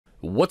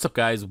What's up,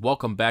 guys?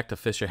 Welcome back to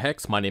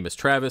FishOfHex. My name is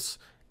Travis.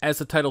 As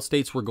the title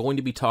states, we're going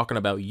to be talking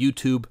about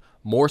YouTube,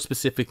 more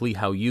specifically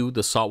how you,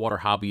 the saltwater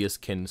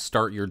hobbyist, can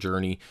start your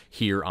journey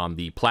here on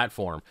the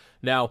platform.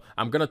 Now,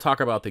 I'm going to talk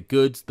about the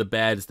goods, the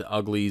bads, the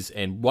uglies,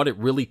 and what it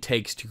really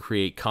takes to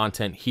create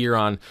content here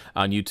on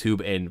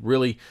YouTube. And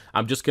really,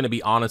 I'm just going to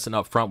be honest and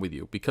upfront with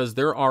you, because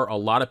there are a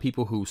lot of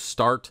people who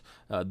start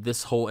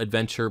this whole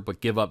adventure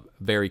but give up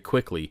very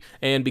quickly.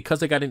 And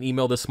because I got an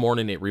email this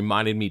morning, it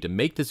reminded me to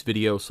make this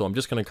video, so I'm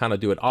just going to kind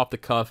of do it off the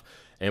cuff,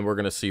 and we're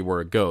going to see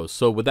where it goes.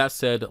 So with that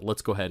said,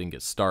 let's go ahead and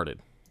get started.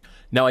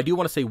 Now, I do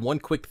want to say one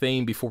quick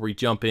thing before we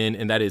jump in,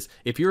 and that is,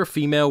 if you're a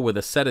female with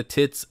a set of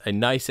tits, a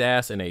nice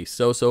ass, and a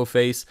so-so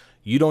face,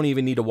 you don't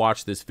even need to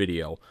watch this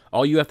video.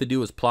 All you have to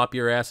do is plop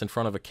your ass in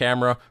front of a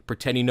camera,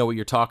 pretend you know what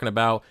you're talking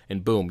about,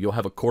 and boom, you'll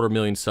have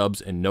 250,000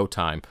 subs in no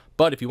time.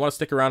 But if you want to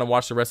stick around and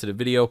watch the rest of the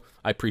video,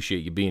 I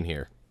appreciate you being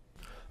here.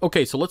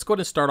 Okay, so let's go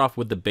ahead and start off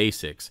with the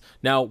basics.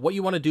 Now, what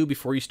you want to do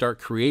before you start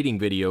creating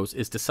videos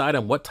is decide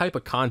on what type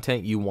of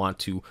content you want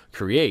to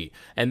create.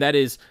 And that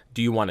is,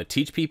 do you want to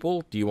teach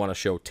people? Do you want to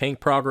show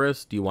tank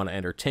progress? Do you want to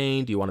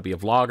entertain? Do you want to be a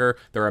vlogger?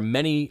 There are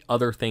many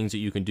other things that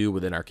you can do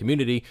within our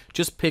community.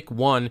 Just pick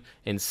one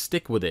and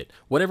stick with it.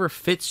 Whatever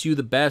fits you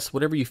the best,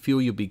 whatever you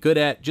feel you'll be good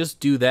at, just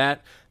do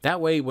that.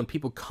 That way, when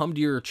people come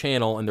to your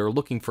channel and they're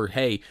looking for,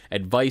 hey,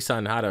 advice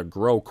on how to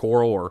grow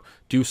coral or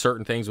do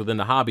certain things within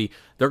the hobby,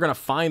 they're going to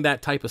find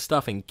that type of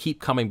stuff and keep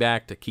coming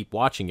back to keep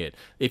watching it.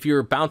 If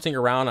you're bouncing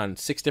around on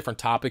 6 different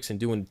topics and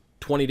doing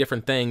 20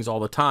 different things all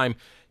the time,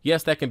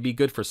 yes, that can be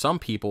good for some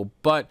people,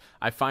 but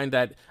I find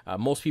that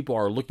most people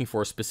are looking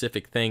for a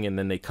specific thing and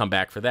then they come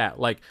back for that.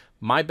 Like,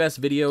 my best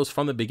videos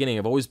from the beginning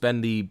have always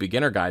been the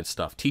beginner guide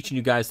stuff, teaching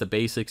you guys the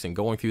basics and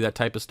going through that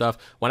type of stuff.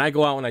 When I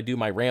go out and I do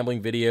my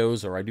rambling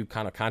videos, or I do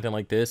kind of content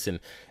like this and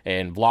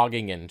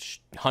vlogging and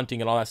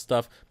hunting and all that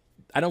stuff,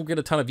 I don't get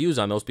a ton of views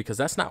on those because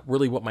that's not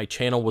really what my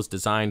channel was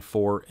designed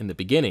for in the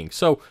beginning.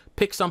 So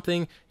pick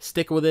something,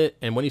 stick with it,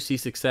 and when you see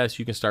success,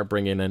 you can start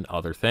bringing in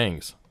other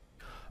things.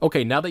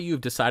 Okay, now that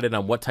you've decided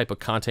on what type of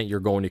content you're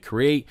going to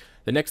create,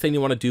 the next thing you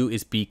want to do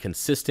is be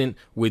consistent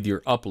with your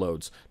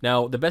uploads.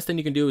 Now, the best thing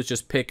you can do is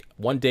just pick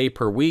one day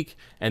per week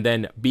and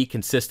then be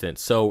consistent.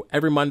 So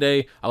every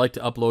Monday, I like to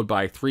upload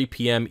by 3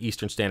 p.m.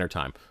 Eastern Standard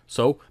Time.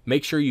 So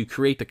make sure you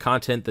create the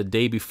content the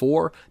day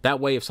before. That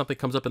way, if something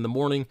comes up in the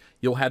morning,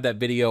 you'll have that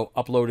video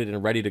uploaded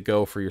and ready to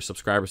go for your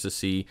subscribers to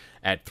see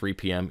at 3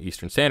 p.m.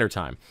 Eastern Standard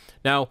Time.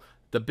 Now,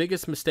 the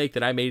biggest mistake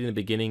that I made in the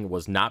beginning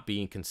was not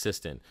being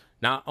consistent.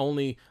 Not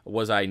only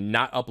was I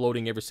not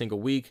uploading every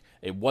single week,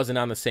 it wasn't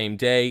on the same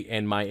day,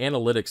 and my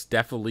analytics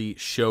definitely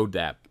showed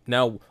that.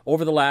 Now,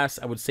 over the last,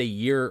 I would say,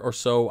 year or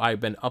so, I've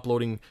been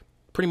uploading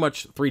pretty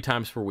much 3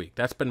 times per week.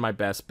 That's been my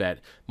best bet.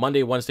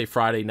 Monday, Wednesday,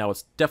 Friday. Now,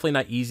 it's definitely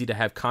not easy to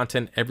have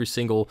content every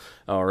single,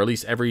 or at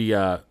least every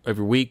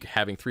week,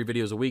 having 3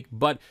 videos a week,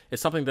 but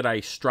it's something that I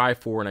strive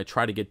for and I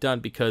try to get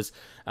done because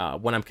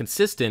when I'm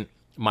consistent,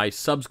 my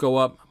subs go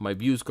up, my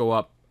views go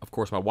up, of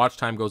course my watch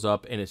time goes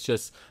up, and it's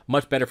just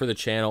much better for the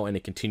channel and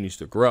it continues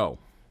to grow.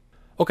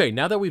 Okay,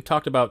 now that we've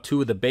talked about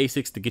 2 of the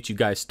basics to get you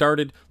guys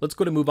started, let's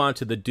go to move on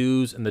to the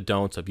do's and the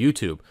don'ts of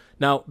YouTube.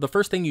 Now, the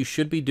first thing you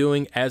should be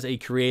doing as a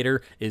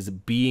creator is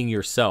being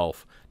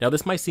yourself. Now,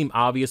 this might seem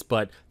obvious,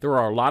 but there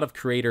are a lot of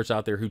creators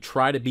out there who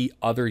try to be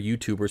other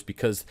YouTubers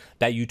because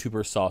that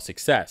YouTuber saw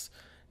success.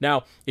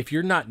 Now, if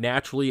you're not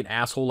naturally an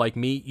asshole like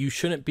me, you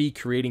shouldn't be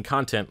creating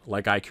content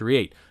like I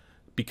create,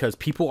 because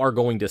people are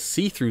going to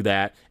see through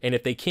that, and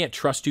if they can't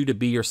trust you to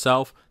be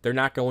yourself, they're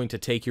not going to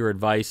take your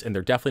advice, and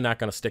they're definitely not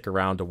going to stick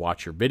around to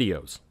watch your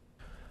videos.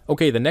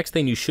 Okay, the next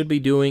thing you should be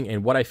doing,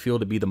 and what I feel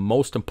to be the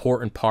most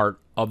important part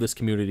of this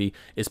community,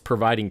 is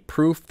providing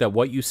proof that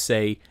what you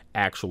say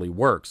actually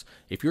works.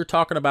 If you're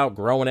talking about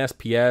growing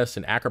SPS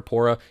and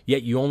Acropora,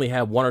 yet you only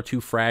have 1 or 2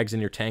 frags in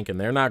your tank and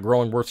they're not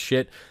growing worth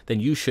shit, then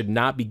you should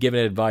not be giving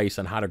advice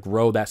on how to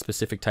grow that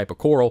specific type of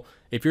coral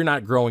if you're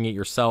not growing it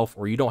yourself,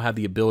 or you don't have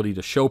the ability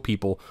to show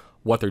people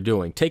what they're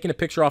doing. Taking a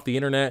picture off the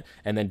internet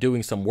and then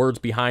doing some words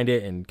behind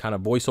it and kind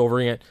of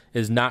voiceovering it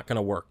is not going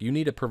to work. You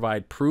need to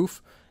provide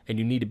proof, and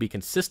you need to be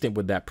consistent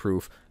with that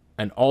proof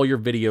and all your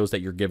videos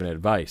that you're giving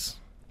advice.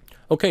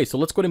 Okay, so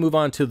let's go ahead and move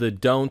on to the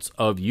don'ts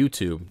of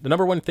YouTube. The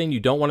number one thing you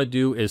don't want to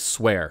do is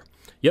swear.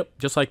 Yep,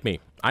 just like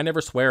me. I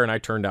never swear and I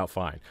turned out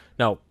fine.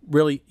 Now,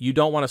 really, you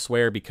don't want to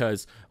swear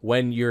because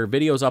when your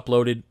video is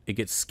uploaded, it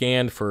gets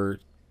scanned for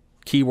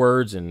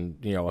keywords and,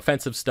 you know,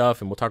 offensive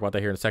stuff, and we'll talk about that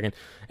here in a second.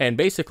 And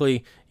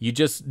basically, you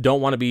just don't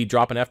want to be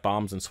dropping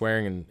F-bombs and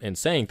swearing and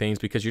saying things,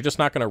 because you're just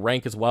not going to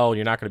rank as well.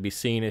 You're not going to be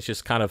seen. It's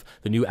just kind of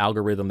the new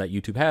algorithm that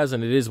YouTube has,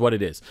 and it is what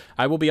it is.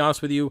 I will be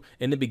honest with you,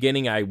 in the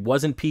beginning, I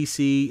wasn't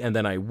PC, and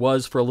then I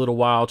was for a little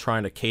while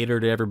trying to cater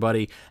to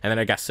everybody, and then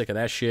I got sick of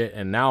that shit,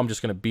 and now I'm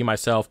just going to be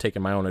myself,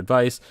 taking my own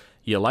advice.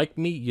 You like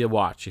me, you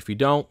watch. If you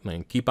don't,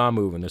 then keep on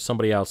moving. There's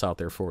somebody else out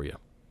there for you.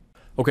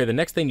 Okay, the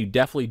next thing you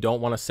definitely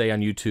don't want to say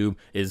on YouTube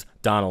is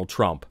Donald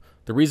Trump.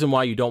 The reason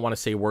why you don't want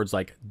to say words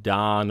like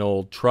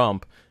Donald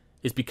Trump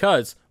is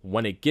because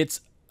when it gets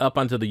up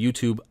onto the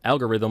YouTube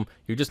algorithm,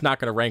 you're just not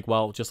going to rank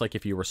well, just like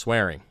if you were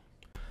swearing.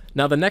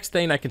 Now, the next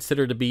thing I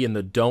consider to be in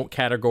the don't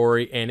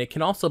category, and it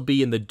can also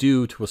be in the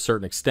do to a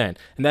certain extent,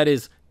 and that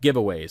is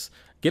giveaways.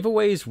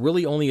 Giveaways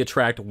really only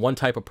attract one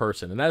type of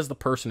person, and that is the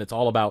person it's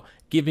all about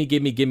give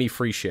me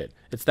free shit.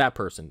 It's that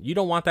person. You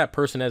don't want that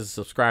person as a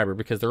subscriber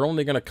because they're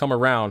only going to come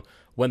around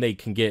when they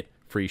can get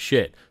free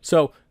shit.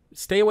 So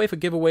stay away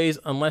from giveaways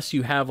unless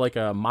you have like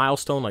a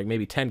milestone, like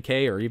maybe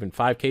 10K or even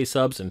 5K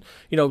subs, and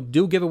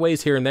do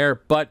giveaways here and there.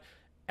 But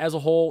as a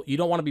whole, you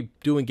don't want to be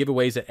doing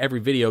giveaways at every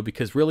video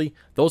because really,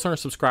 those aren't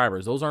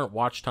subscribers. Those aren't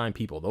watch time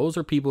people. Those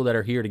are people that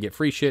are here to get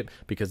free shit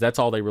because that's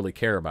all they really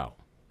care about.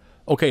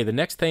 Okay, the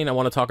next thing I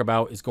want to talk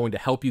about is going to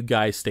help you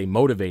guys stay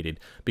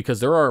motivated because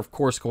there are, of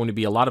course, going to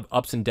be a lot of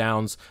ups and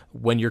downs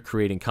when you're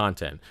creating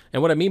content.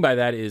 And what I mean by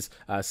that is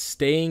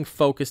staying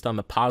focused on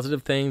the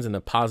positive things and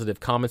the positive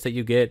comments that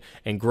you get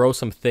and grow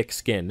some thick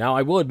skin. Now,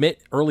 I will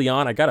admit early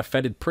on, I got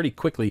offended pretty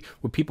quickly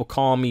with people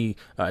calling me,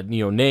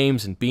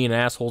 names and being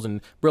assholes.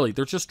 And really,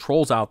 there's just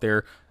trolls out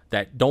there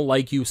that don't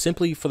like you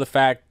simply for the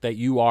fact that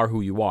you are who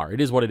you are.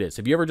 It is what it is.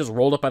 If you ever just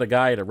rolled up at a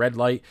guy at a red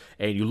light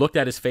and you looked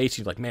at his face,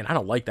 you're like, man, I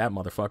don't like that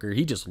motherfucker.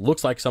 He just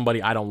looks like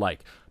somebody I don't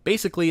like.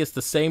 Basically, it's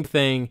the same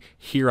thing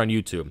here on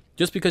YouTube.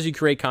 Just because you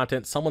create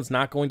content, someone's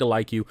not going to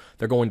like you.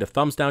 They're going to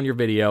thumbs down your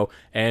video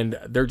and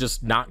they're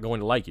just not going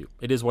to like you.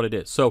 It is what it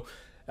is. So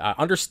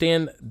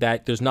understand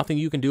that there's nothing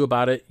you can do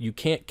about it. You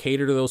can't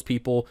cater to those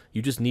people.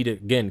 You just need to,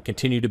 again,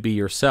 continue to be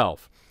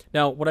yourself.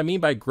 Now, what I mean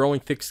by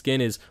growing thick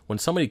skin is when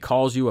somebody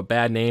calls you a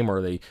bad name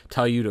or they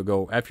tell you to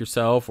go F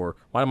yourself, or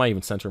why am I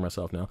even censoring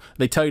myself now?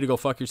 They tell you to go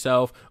fuck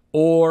yourself,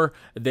 or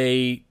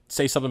they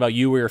say something about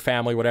you or your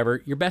family,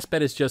 whatever. Your best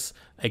bet is just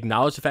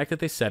acknowledge the fact that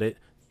they said it,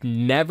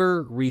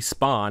 never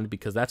respond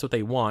because that's what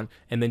they want,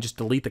 and then just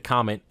delete the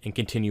comment and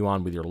continue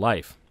on with your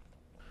life.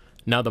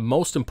 Now, the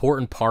most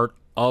important part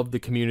of the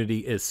community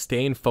is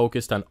staying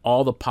focused on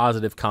all the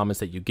positive comments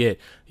that you get.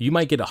 You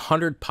might get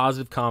 100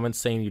 positive comments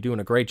saying you're doing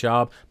a great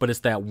job, but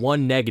it's that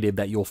one negative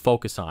that you'll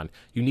focus on.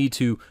 You need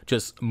to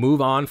just move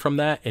on from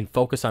that and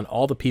focus on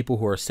all the people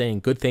who are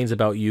saying good things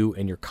about you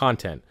and your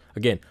content.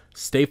 Again,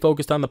 stay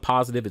focused on the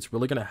positive. It's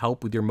really going to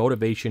help with your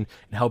motivation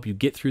and help you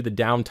get through the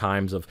down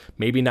times of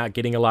maybe not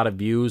getting a lot of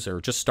views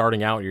or just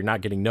starting out and you're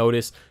not getting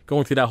noticed,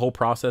 going through that whole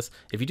process.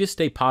 If you just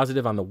stay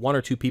positive on the one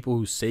or two people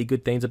who say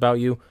good things about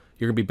you,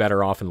 you're going to be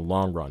better off in the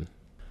long run.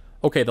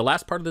 Okay, the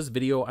last part of this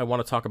video I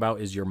want to talk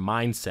about is your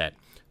mindset.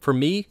 For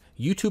me,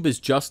 YouTube is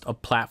just a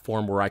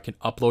platform where I can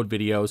upload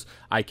videos,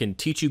 I can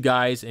teach you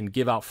guys and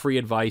give out free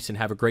advice and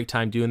have a great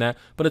time doing that,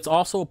 but it's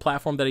also a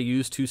platform that I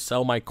use to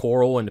sell my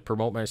coral and to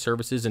promote my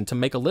services and to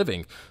make a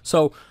living.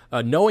 So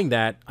knowing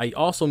that, I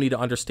also need to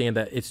understand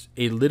that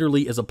it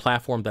literally is a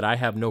platform that I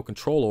have no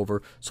control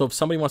over. So if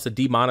somebody wants to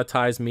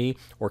demonetize me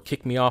or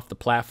kick me off the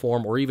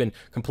platform or even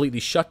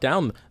completely shut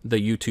down the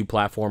YouTube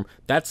platform,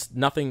 there's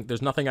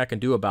nothing I can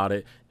do about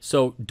it.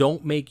 So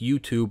don't make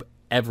YouTube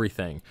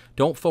everything.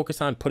 Don't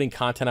focus on putting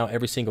content out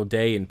every single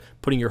day and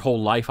putting your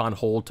whole life on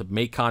hold to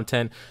make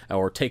content,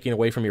 or taking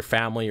away from your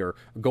family, or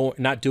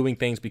not doing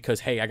things because,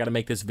 hey, I got to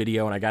make this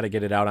video and I got to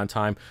get it out on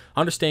time.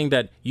 Understanding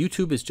that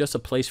YouTube is just a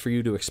place for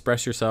you to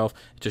express yourself,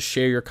 to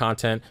share your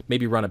content,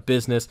 maybe run a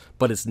business,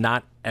 but it's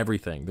not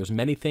everything. There's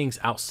many things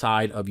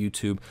outside of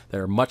YouTube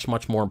that are much,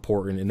 much more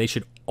important, and they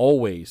should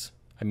always,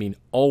 I mean,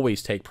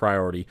 always take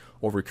priority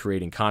over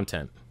creating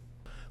content.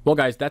 Well,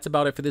 guys, that's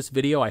about it for this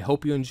video. I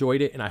hope you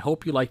enjoyed it, and I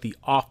hope you like the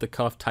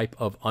off-the-cuff type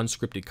of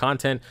unscripted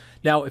content.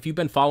 Now, if you've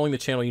been following the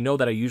channel, you know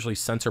that I usually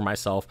censor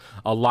myself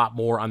a lot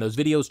more on those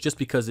videos just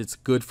because it's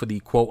good for the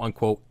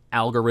quote-unquote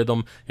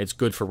algorithm. It's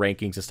good for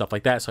rankings and stuff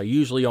like that, so I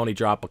usually only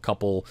drop a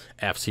couple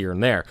Fs here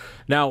and there.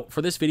 Now,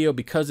 for this video,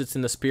 because it's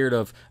in the spirit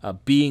of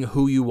being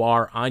who you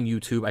are on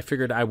YouTube, I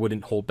figured I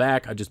wouldn't hold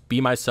back. I'd just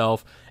be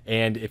myself,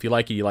 and if you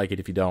like it, you like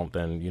it. If you don't,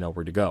 then you know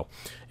where to go.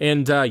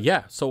 And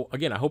yeah, so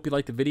again, I hope you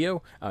liked the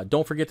video.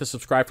 Don't forget to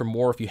subscribe for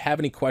more. If you have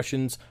any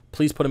questions,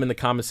 please put them in the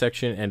comment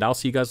section, and I'll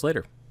see you guys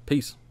later.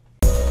 Peace.